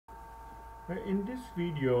In this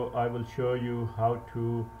video, I will show you how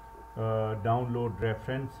to download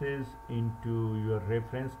references into your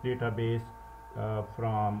reference database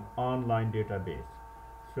from online database.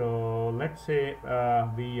 So let's say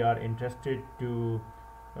we are interested to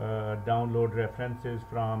download references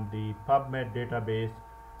from the PubMed database,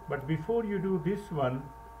 but before you do this one,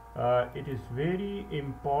 it is very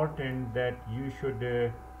important that you should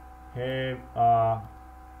have a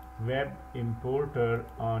web importer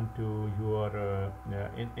onto your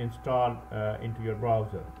install into your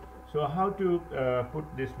browser. So how to put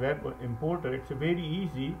this web importer? It's very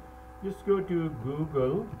easy. Just go to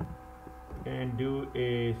Google and do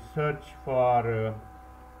a search for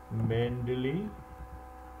Mendeley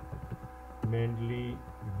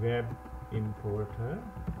web importer.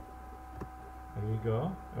 There we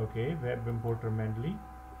go. Okay, web importer Mendeley,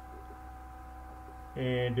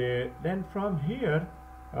 and then from here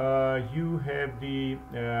you have the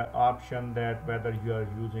option that whether you are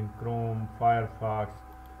using Chrome, Firefox,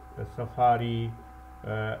 Safari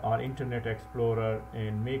or Internet Explorer,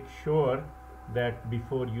 and make sure that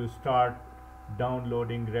before you start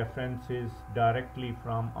downloading references directly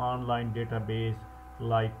from online database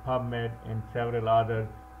like PubMed and several other,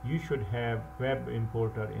 you should have web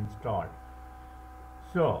importer installed.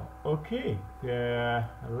 So okay,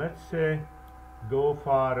 let's go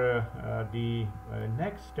for the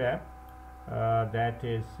next step, that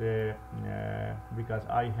is because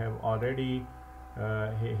I have already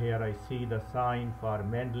here I see the sign for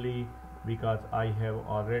Mendeley, because I have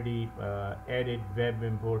already added web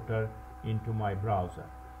importer into my browser.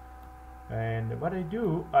 And what I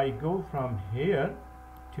do, I go from here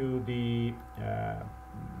to the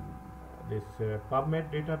this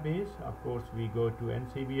PubMed database. Of course, we go to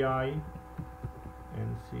NCBI.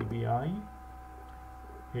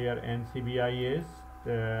 Here NCBI is,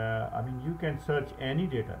 I mean, you can search any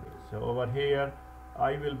database. So over here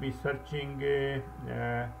I will be searching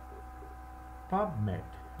PubMed,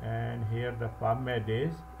 and here the PubMed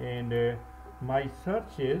is, and my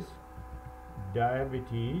search is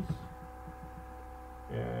diabetes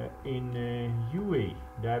in UAE,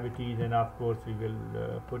 diabetes, and of course we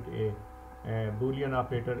will put a Boolean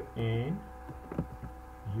operator in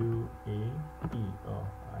UAE. Oh,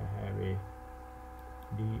 I have a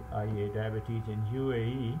DIA, diabetes in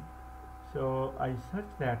UAE. So I search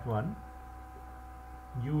that one.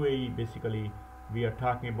 UAE, basically we are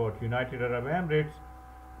talking about United Arab Emirates.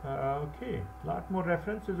 Okay, lot more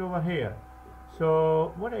references over here.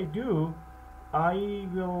 So what I do, I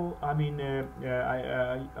will, I mean,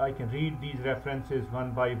 I can read these references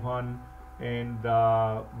one by one, and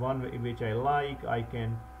the one which I like, I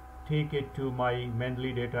can take it to my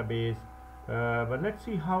Mendeley database. But let's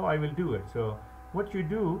see how I will do it. So what you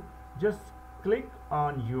do, just click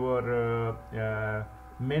on your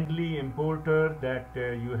Mendeley importer that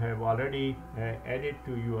you have already added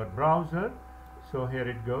to your browser. So here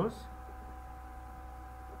it goes.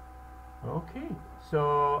 Okay,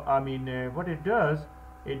 so I mean, what it does,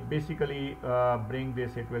 it basically bring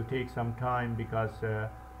this, it will take some time because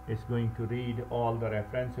it's going to read all the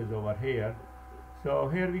references over here. So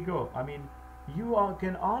here we go. I mean, you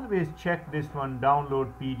can always check this one,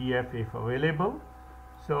 download PDF if available.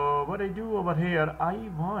 So what I do over here, I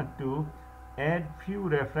want to add few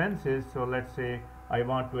references. So let's say I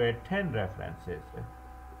want to add 10 references.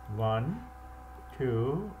 1,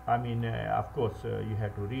 2, I mean, of course you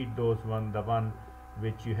have to read those one, the one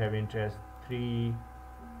which you have interest, 3,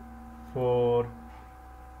 4,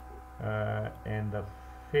 and the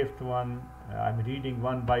 5th one I'm reading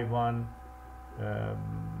one by one,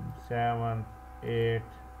 7, 8,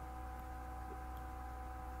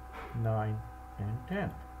 9 and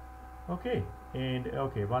 10. Okay, and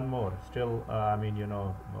okay, one more still, I mean, you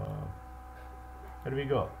know, here we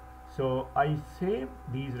go. So I save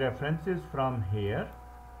these references from here.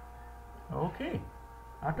 Okay,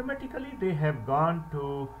 automatically they have gone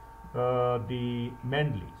to the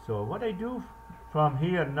Mendeley. So what I do from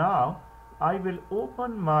here now, I will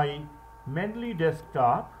open my Mendeley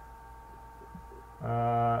desktop,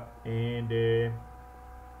 and here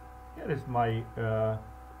is my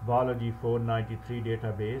Biology 493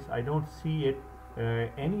 database. I don't see it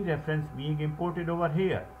any reference being imported over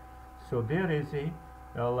here. So there is a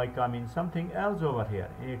like, I mean, something else over here.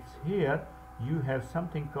 It's here you have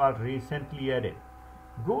something called recently added.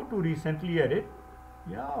 Go to recently added.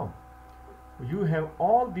 Yeah, you have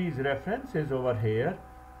all these references over here,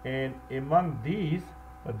 and among these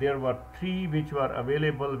there were 3 which were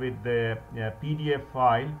available with the PDF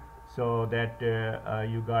file, so that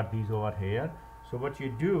you got these over here. So what you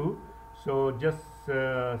do, so just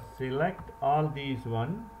select all these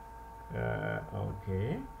one,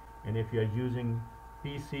 okay, and if you are using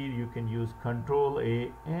PC, you can use Control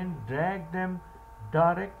A and drag them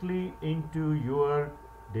directly into your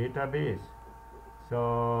database.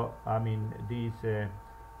 So I mean these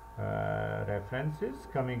references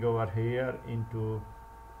coming over here into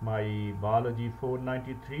my biology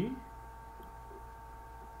 493.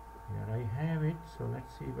 Here I have it, so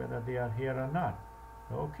let's see whether they are here or not.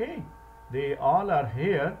 Okay, they all are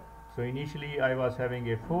here. So initially I was having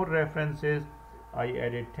a 4 references, I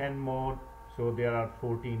added 10 more, so there are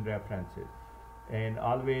 14 references. And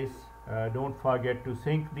always don't forget to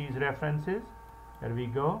sync these references. There we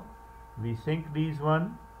go, we sync these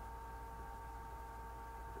one,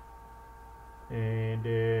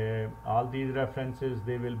 and all these references,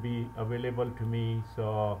 they will be available to me.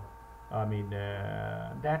 So I mean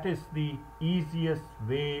that is the easiest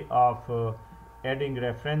way of adding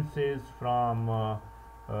references from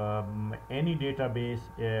any database.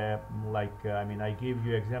 I mean I give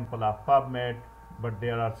you example of PubMed, but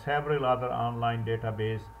there are several other online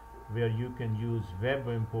database where you can use web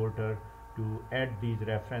importer to add these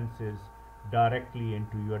references directly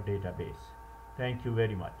into your database. Thank you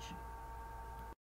very much.